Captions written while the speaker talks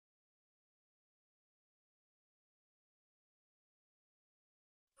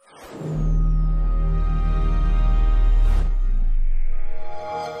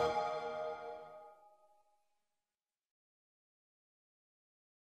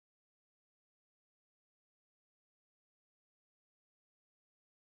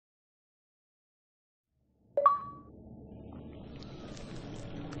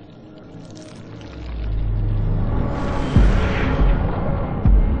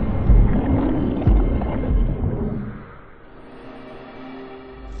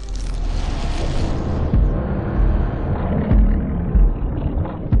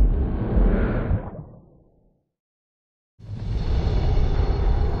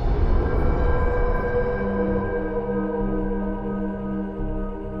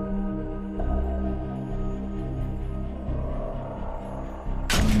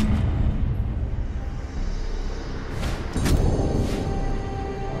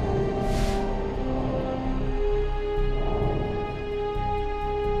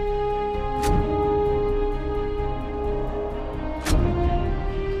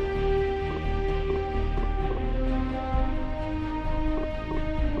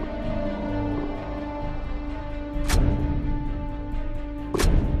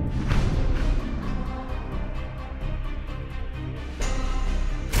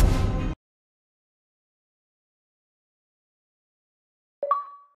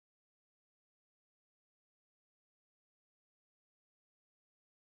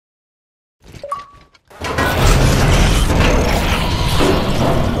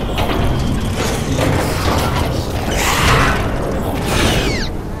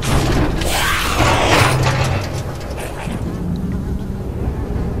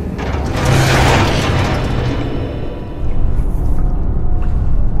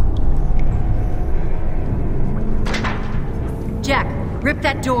Rip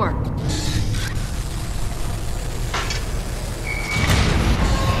that door.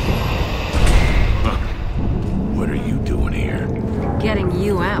 What are you doing here? Getting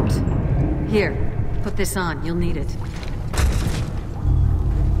you out. Here, put this on. You'll need it.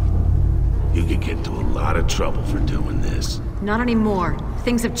 You could get into a lot of trouble for doing this. Not anymore.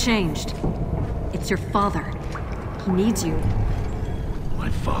 Things have changed. It's your father. He needs you. My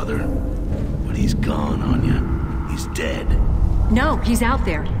father? But he's gone, Anya. He's dead. No, he's out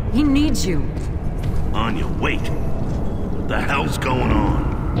there. He needs you. Anya, wait. What the hell's going on?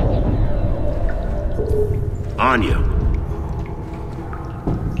 Anya.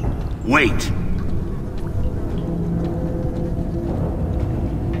 Wait.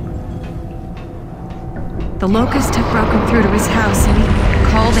 The Locust have broken through to his house and he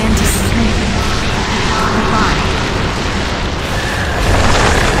called in to sleep. Goodbye.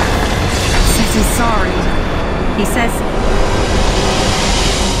 Says he's sorry. He says...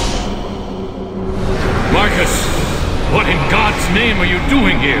 Marcus, what in God's name are you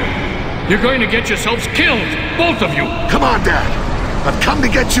doing here? You're going to get yourselves killed, both of you! Come on, Dad! I've come to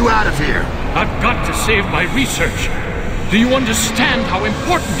get you out of here! I've got to save my research. Do you understand how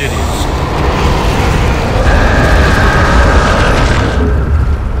important it is?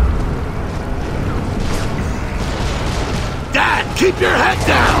 Dad, keep your head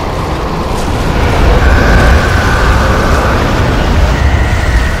down!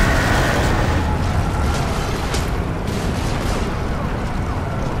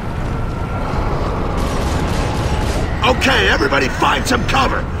 Okay, everybody find some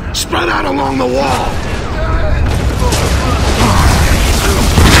cover! Spread out along the wall!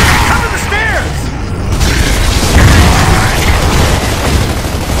 Cover the stairs!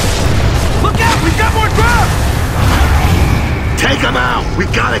 Look out! We've got more grubs! Take him out! We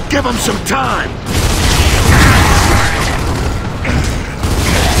gotta give him some time!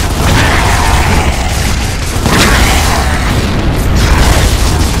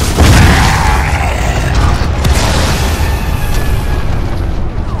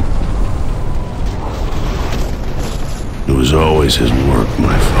 It was always his work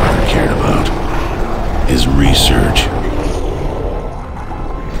my father cared about. His research.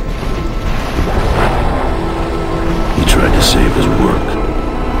 He tried to save his work,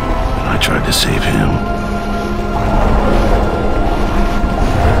 and I tried to save him.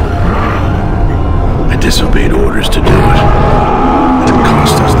 I disobeyed orders to do it, and it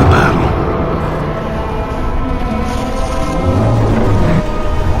cost us the battle.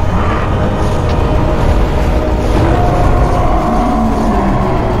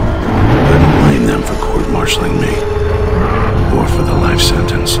 Marshalling me, or for the life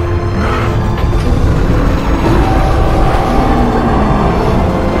sentence. So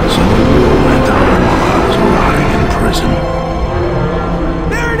the war went on while I was rotting in prison.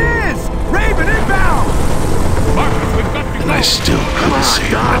 There it is! Raven inbound! Marcus, we've got to And go! I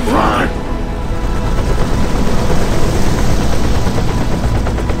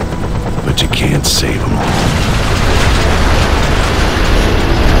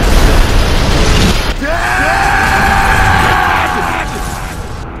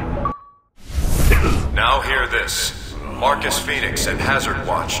this. Marcus Phoenix and Hazard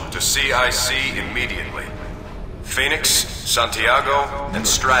Watch to CIC immediately. Phoenix, Santiago, and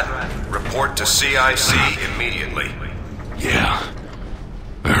Stratton, report to CIC immediately. Yeah.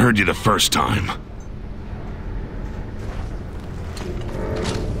 I heard you the first time.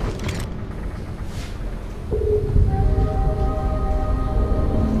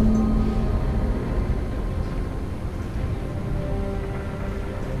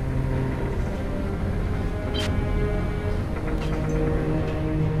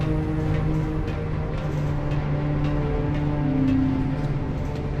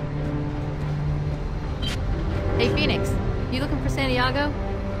 Hey, Phoenix, you looking for Santiago?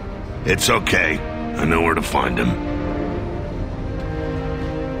 It's okay. I know where to find him.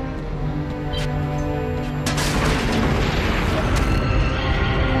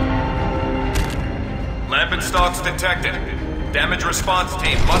 Lampent stalks detected. Damage response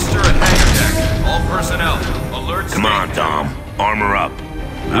team, muster at hangar deck. All personnel, alert. Come on, Dom. Armor up.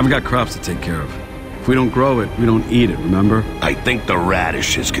 I've got crops to take care of. If we don't grow it, we don't eat it, remember? I think the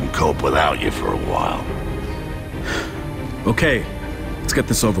radishes can cope without you for a while. Okay, let's get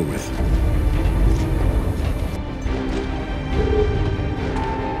this over with.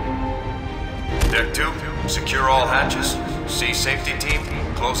 Deck 2, secure all hatches. Sea safety team,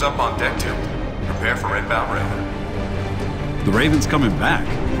 close up on Deck 2. Prepare for inbound Raven. The Raven's coming back.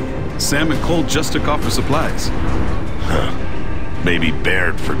 Sam and Cole just took off for supplies. Huh. Maybe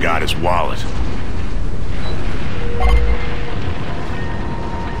Baird forgot his wallet.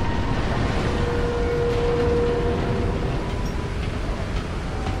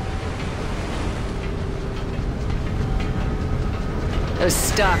 Those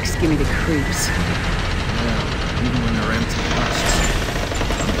stocks give me the creeps. Yeah, even when they're empty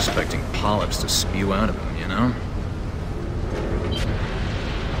husks. I'm expecting polyps to spew out of them, you know?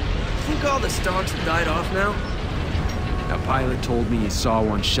 Think all the stalks have died off now? A pilot told me he saw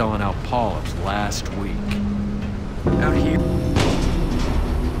one shelling out polyps last week. Out here?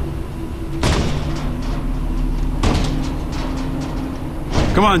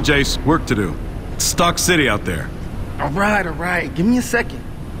 Come on, Jace, work to do. It's Stock City out there. All right. Give me a second.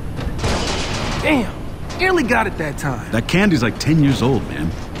 Damn, nearly got it that time. That candy's like 10 years old,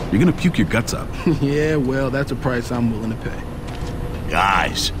 man. You're gonna puke your guts up. Yeah, well, that's a price I'm willing to pay.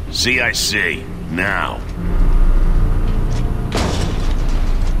 Guys, CIC, now.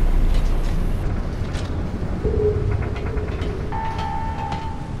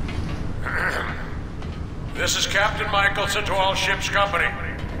 This is Captain Michelson to all ship's company.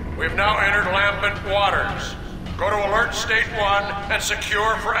 We've now entered Lampent waters. Go to Alert State 1 and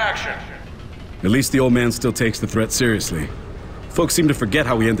secure for action. At least the old man still takes the threat seriously. Folks seem to forget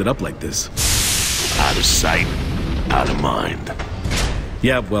how we ended up like this. Out of sight, out of mind.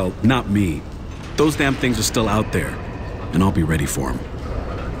 Yeah, well, not me. Those damn things are still out there, and I'll be ready for them.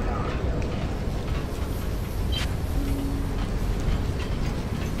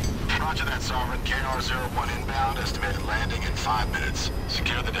 Roger that, Sovereign. KR-01 inbound, estimated landing in 5 minutes.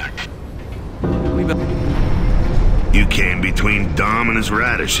 Secure the deck. You came between Dom and his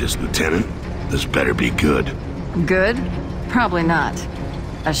radishes, Lieutenant. This better be good. Good? Probably not.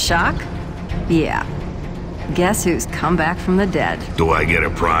 A shock? Yeah. Guess who's come back from the dead? Do I get a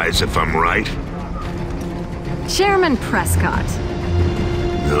prize if I'm right? Chairman Prescott.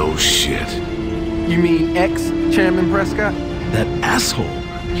 No shit. You mean ex-Chairman Prescott? That asshole!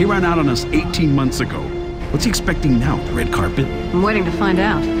 He ran out on us 18 months ago. What's he expecting now, the red carpet? I'm waiting to find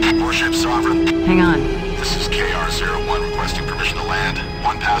out. Warship Sovereign. Hang on. This is KR-01 requesting permission to land.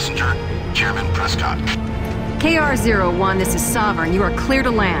 1 passenger, Chairman Prescott. KR-01, this is Sovereign. You are clear to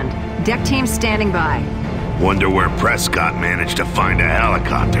land. Deck team standing by. Wonder where Prescott managed to find a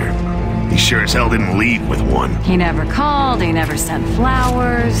helicopter. He sure as hell didn't leave with one. He never called, he never sent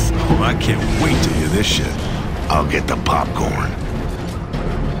flowers. Oh, I can't wait to hear this shit. I'll get the popcorn.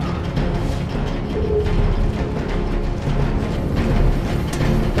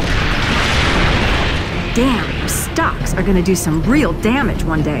 Damn, stocks are gonna do some real damage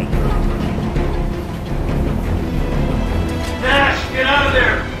one day. Nash, get out of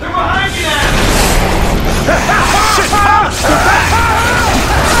there! They're behind you, Nash!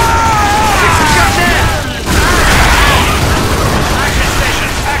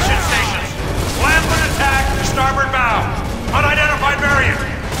 Action stations! Lampent attack, starboard bow. Unidentified variant.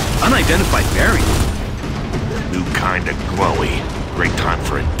 Unidentified variant? New kind of glowy. Great time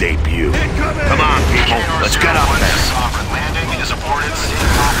for a debut. Come on, people. Let's get up there. Sovereign landing is aborted.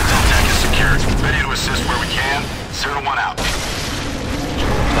 Top until deck is secured. Ready to assist where we can. 01 out.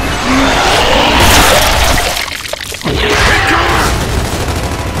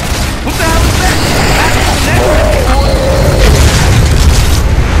 What the hell is that?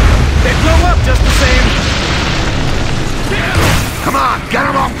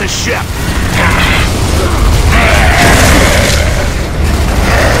 the ship!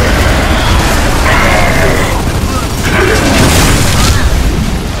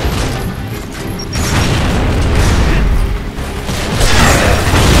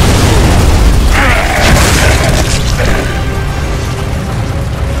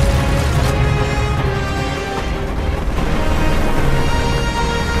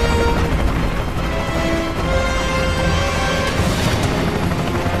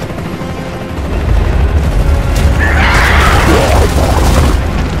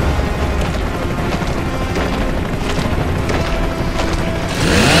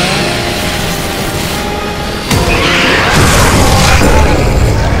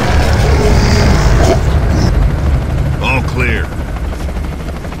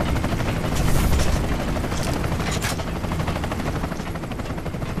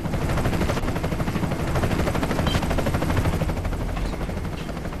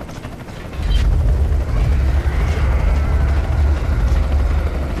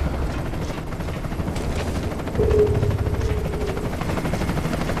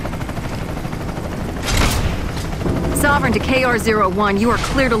 Sovereign to KR-01, you are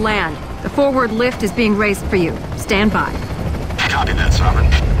clear to land. The forward lift is being raised for you. Stand by. Copy that, Sovereign.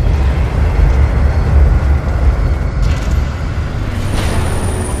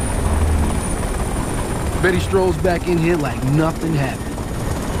 Betty strolls back in here like nothing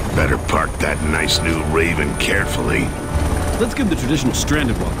happened. Better park that nice new Raven carefully. Let's give the traditional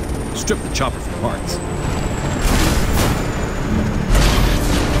stranded welcome. Strip the chopper for parts.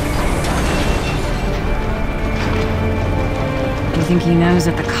 Do you think he knows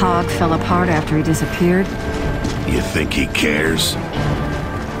that the cog fell apart after he disappeared? You think he cares?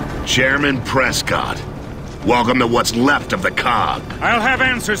 Chairman Prescott, welcome to what's left of the cog. I'll have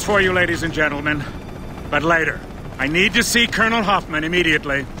answers for you, ladies and gentlemen. But later. I need to see Colonel Hoffman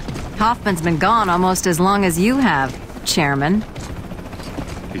immediately. Hoffman's been gone almost as long as you have, Chairman.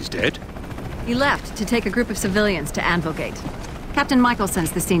 He's dead? He left to take a group of civilians to Anvilgate. Captain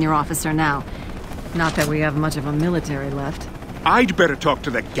Michelson's the senior officer now. Not that we have much of a military left. I'd better talk to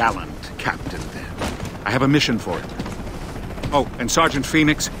the gallant captain then. I have a mission for him. Oh, and Sergeant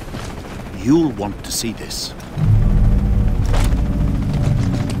Phoenix, you'll want to see this.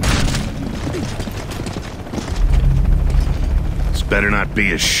 This better not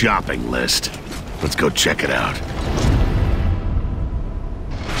be a shopping list. Let's go check it out.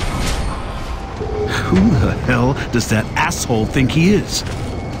 Who the hell does that asshole think he is?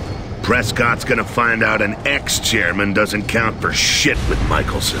 Prescott's gonna find out an ex-chairman doesn't count for shit with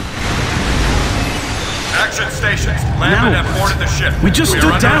Michelson. Action stations. Landed and boarded the ship. We just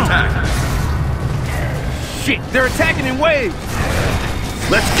stood down. Attack. Shit, they're attacking in waves!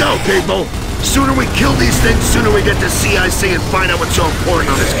 Let's go, people! Sooner we kill these things, sooner we get to CIC and find out what's so important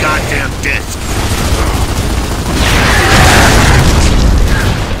on this goddamn disc.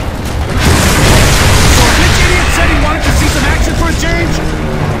 So a bitch idiot said he wanted to see some action for a change?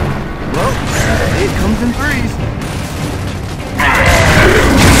 Well, it comes in threes.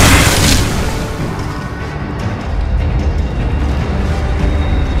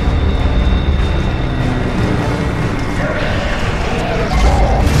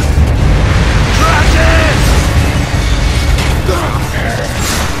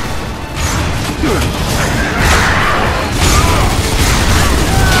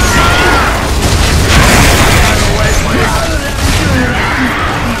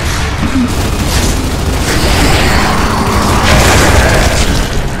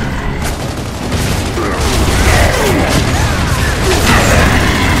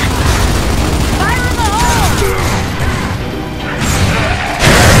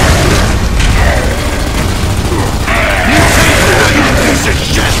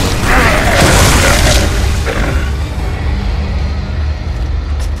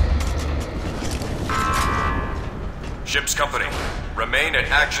 Ship's company, remain at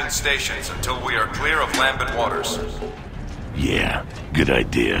action stations until we are clear of lambent waters. Yeah, good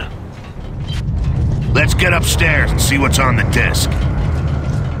idea. Let's get upstairs and see what's on the disc.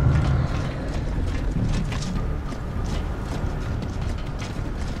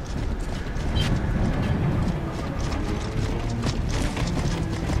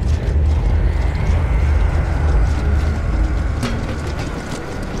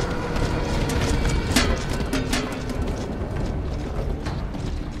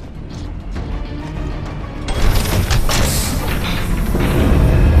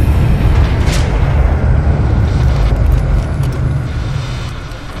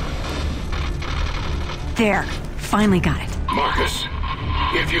 There. Finally got it. Marcus,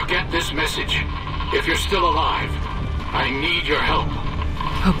 if you get this message, if you're still alive, I need your help.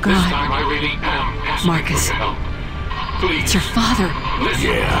 Oh, This God. time I really am asking Marcus. for your help. Please. It's your father. Listen.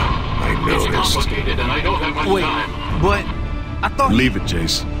 Yeah, I It's noticed. complicated and I don't have much Wait, time. but I thought Leave it,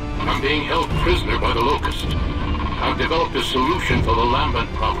 Jace. I'm being held prisoner by the Locust. I've developed a solution for the Lambent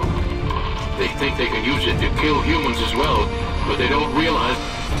problem. They think they can use it to kill humans as well, but they don't realize...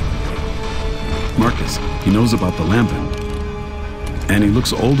 Marcus, he knows about the Lambent. And he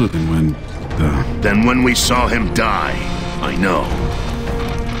looks older than when Then when we saw him die, I know.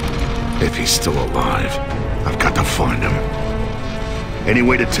 If he's still alive, I've got to find him. Any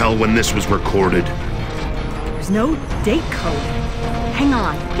way to tell when this was recorded? There's no date code. Hang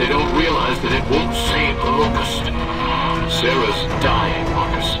on. They don't realize that it won't save the Locust. Sarah's dying,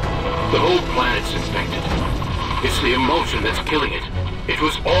 Marcus. The whole planet's infected. It's the emotion that's killing it. It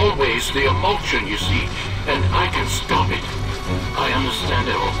was always the emotion, you see, and I can stop it. I understand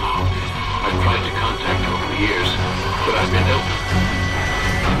it all now. I've tried to contact her over the years, but I've been ill.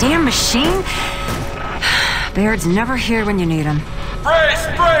 Damn machine. Baird's never here when you need him. Brace!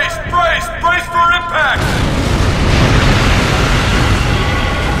 Brace! Brace! Brace for impact!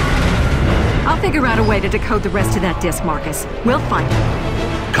 I'll figure out a way to decode the rest of that disc, Marcus. We'll find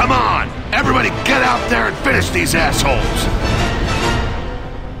him. Come on! Everybody get out there and finish these assholes!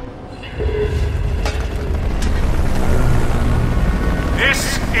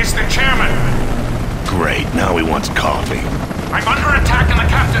 This is the chairman. Great, now he wants coffee. I'm under attack in the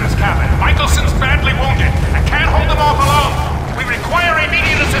captain's cabin. Michelson's badly wounded. I can't hold them off alone. We require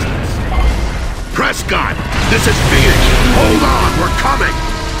immediate assistance. Prescott, this is Phoenix. Hold on, we're coming.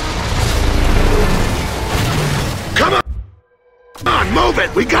 Come on! Come on, move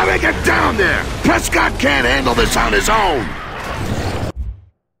it! We gotta get down there! Prescott can't handle this on his own!